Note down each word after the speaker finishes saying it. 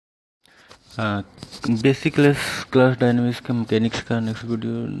Basic class dynamics का mechanics का next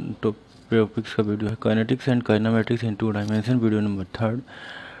video topics का वीडियो है kinetics and kinematics in 2 dimension video number 3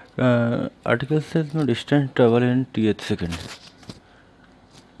 article से इसमें distance travel in th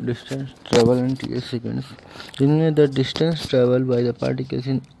seconds इनमें the distance travel by the particles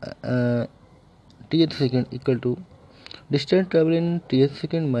in th second equal to distance travel in th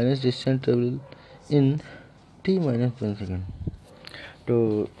second minus distance travel in t minus 1 second,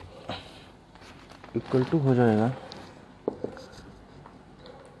 तो equal to हो जाएगा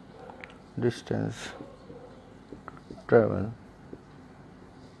distance travel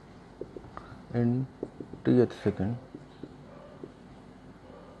in th second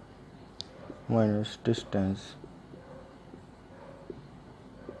minus distance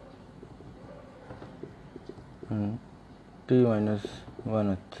t minus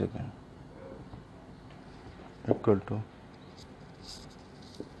 1 second equal to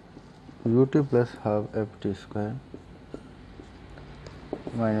ut plus half F T square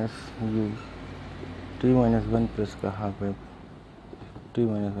minus u t minus 1 plus का half F t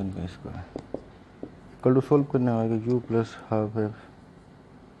minus 1 का square equal to solve करने आएगा u plus half F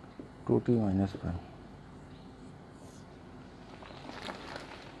 2t minus 1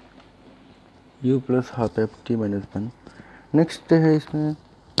 u plus half F t minus 1। Next है इसमें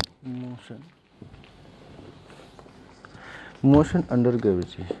motion under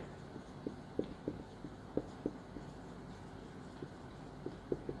gravity.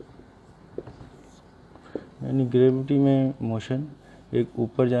 यानी gravity में motion एक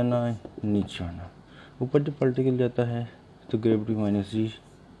ऊपर जाना नीचे आना, ऊपर जब पार्टिकल जाता है तो ग्रेविटी माइनस जी,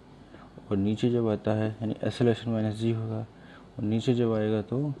 और नीचे जब आता है यानी एक्सेलरेशन माइनस जी होगा, और नीचे जब आएगा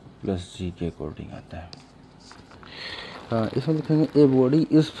तो प्लस जी के अकॉर्डिंग आता है। इसमें लिखेंगे a body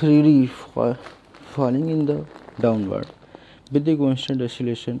is freely falling in the downward with the constant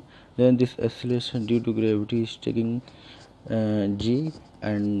acceleration, then this acceleration due to gravity is taking g,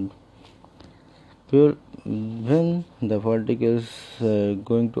 and when the particle is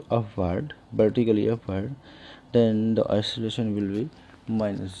going to upward, vertically upward, then the acceleration will be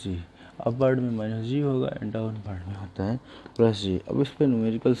minus g। Upward में minus जी होगा and downward में होता है plus जी। अब इस पर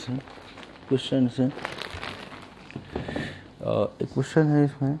numericals हैं, question हैं। एक क्वेश्चन है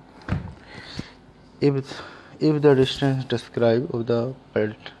इसमें, if the distance described of the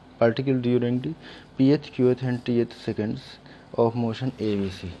particle during the pth, qth and tth seconds of motion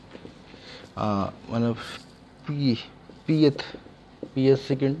abc, मतलब pth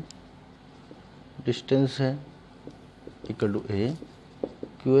सेकेंड डिस्टेंस है equal to a,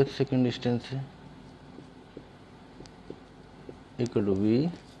 qth second distance है equal to b,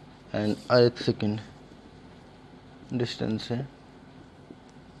 and ith second distance है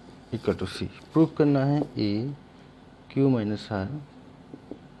equal to C. Proof करना है ए Q minus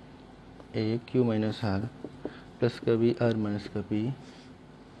are plus का B are minus का P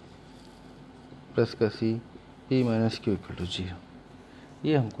plus का C P minus Q equal to 0।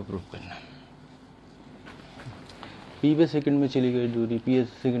 ये हमको proof करना है। पी पे सेकंड में चली गई दूरी, पी एथ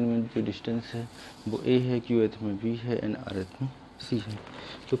सेकंड में जो डिस्टेंस है वो ए है, क्यू एथ में बी है एंड आर एथ में सी है।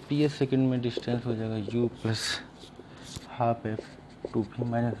 तो पी एथ सेकंड में डिस्टेंस हो जाएगा you plus half F 2p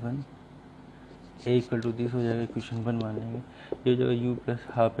minus 1, A equal to this हो जाएगा, इक्वेशन 1 मान लेंगे। ये हो जाएगा you plus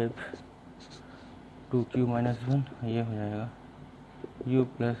half F 2q minus 1, ये हो जाएगा you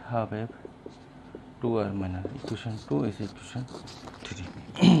plus half F 2r minus, equation 2 इस इक्वेशन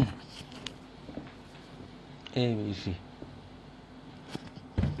 3 ए बी सी।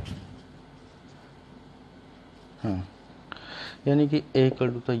 हाँ, यानी कि ए इक्वल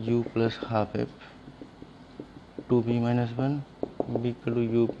टू था you plus half F 2p minus 1, b equal to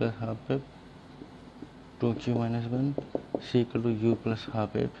you plus half F 2q minus 1, c equal to you plus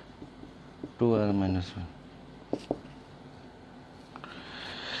half F 2r minus 1।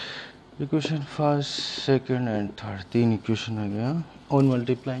 Equation first, second and third, 3 equation आ गया। On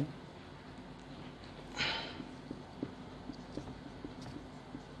multiplying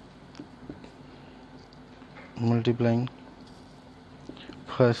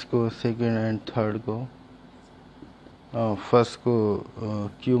first को second and third को, first को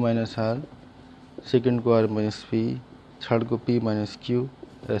q minus are, second को r minus P, third को p minus Q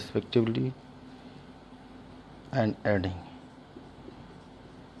respectively, and adding.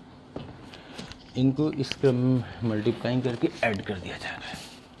 इनको इस क्रम में मल्टीप्लाइंग करके ऐड कर दिया जा रहा है।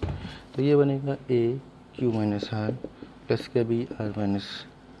 तो ये बनेगा a q minus are plus का b r minus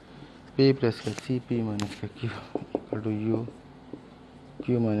p plus का c p माइनस का q equal to u q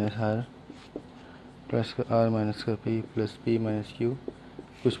minus are plus का r माइनस का p plus p minus q।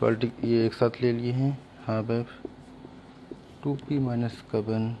 कुछ पार्टिकल ये एक साथ ले लिए हैं, हाफ एफ 2p माइनस का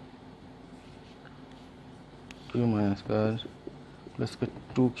 1 क्यू माइनस का आर प्लस का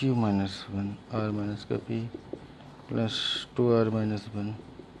 2q माइनस 1 आर माइनस का P plus 2r minus 1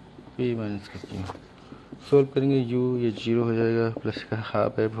 P minus का क्यू। सोल्व करेंगे u ये 0 हो जाएगा, प्लस का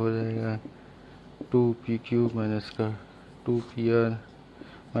हाफ एफ हो जाएगा 2pq माइनस का 2pr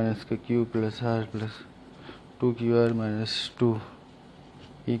माइनस का q plus r plus 2qr minus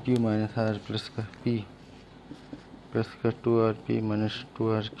 2pq minus r plus का p प्लस का 2rp minus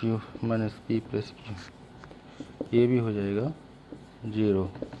 2rq minus p plus q। ये भी हो जाएगा 0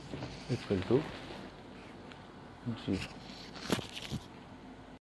 इक्वल टू 0।